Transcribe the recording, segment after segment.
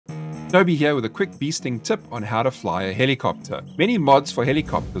SnowBee here with a quick beasting tip on how to fly a helicopter. Many mods for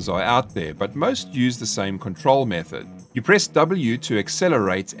helicopters are out there, but most use the same control method. You press W to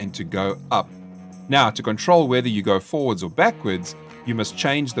accelerate and to go up. Now, to control whether you go forwards or backwards, you must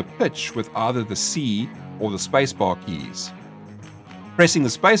change the pitch with either the C or the spacebar keys. Pressing the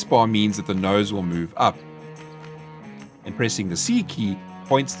spacebar means that the nose will move up, and pressing the C key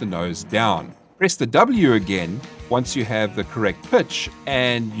points the nose down. Press the W again once you have the correct pitch,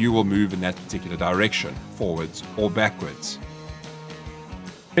 and you will move in that particular direction, forwards or backwards.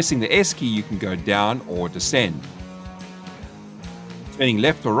 Pressing the S key, you can go down or descend. Turning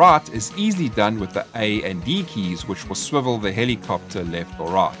left or right is easily done with the A and D keys, which will swivel the helicopter left or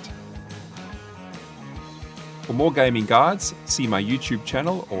right. For more gaming guides, see my YouTube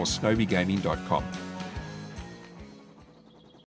channel or snowbeegaming.com.